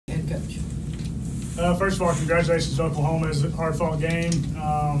Coach. First of all, congratulations to Oklahoma. It's a hard-fought game.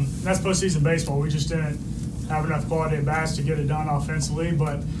 That's postseason baseball. We just didn't have enough quality at bats to get it done offensively,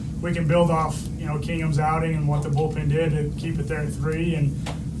 but we can build off, Kingham's outing and what the bullpen did to keep it there at 3,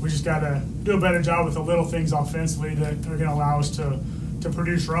 and we just got to do a better job with the little things offensively that are going to allow us to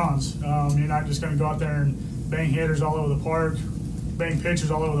produce runs. You're not just going to go out there and bang hitters all over the park, bang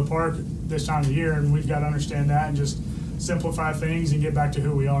pitchers all over the park this time of the year, and we've got to understand that and just simplify things and get back to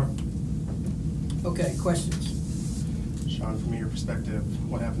who we are. Okay, questions? Sean, from your perspective,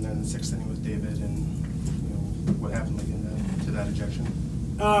 what happened there in the 6th inning with David, and what happened to that ejection?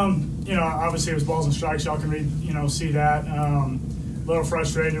 Obviously it was balls and strikes. Y'all can read, see that. A little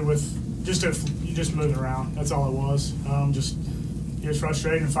frustrated with you just moving around. That's all it was. He was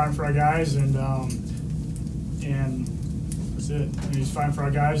frustrated and fighting for our guys, and that's it. He's fighting for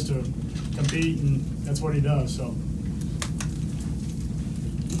our guys to compete, and that's what he does. So.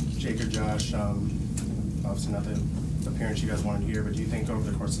 Jake or Josh, obviously not the appearance you guys wanted to hear, but do you think over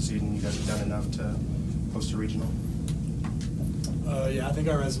the course of the season you guys have done enough to host a regional? Yeah, I think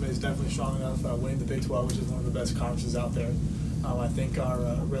our resume is definitely strong enough. Winning the Big 12, which is one of the best conferences out there. I think our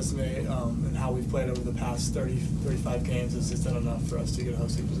resume and how we've played over the past 35 games has just done enough for us to get a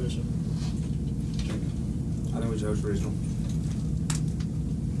hosting position. I think we should host regional.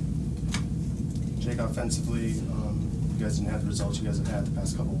 Jake, offensively, you guys didn't have the results you guys have had the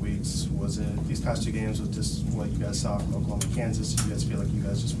past couple of weeks. Was it these past 2 games with just what you guys saw from Oklahoma and Kansas? Did you guys feel like you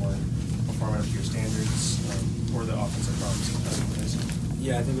guys just weren't performing up to your standards, or the offensive problems you guys were facing?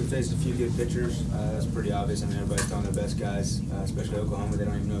 Yeah, I think we faced a few good pitchers. That's pretty obvious. I mean, everybody's throwing their best guys, especially Oklahoma. They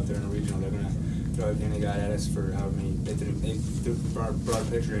don't even know if they're in a regional. They're going to throw everything they got at us for however many. They threw broad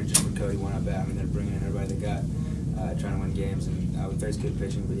pitcher and just when Cody went up bat. I mean, they're bringing in everybody they got, trying to win games. And we faced good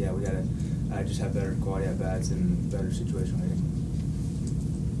pitching, but yeah, we got to just have better quality at bats and better situational hitting.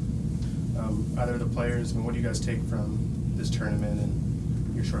 Either of the players, what do you guys take from this tournament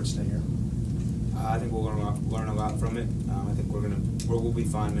and your short stay here? I think we'll learn a lot from it. I think we'll be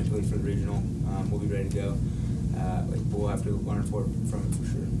fine mentally for the regional. We'll be ready to go. We'll have to learn from it for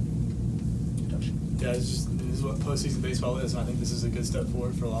sure. Yeah, this is what postseason baseball is, and I think this is a good step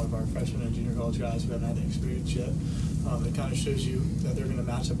forward for a lot of our freshman and junior college guys who haven't had the experience yet. It kind of shows you that they're going to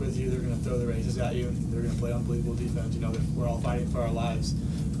match up with you, they're going to throw the races at you, and they're going to play unbelievable defense. We're all fighting for our lives.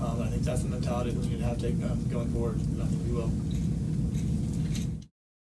 I think that's the mentality that we need to have going forward, and I think we will.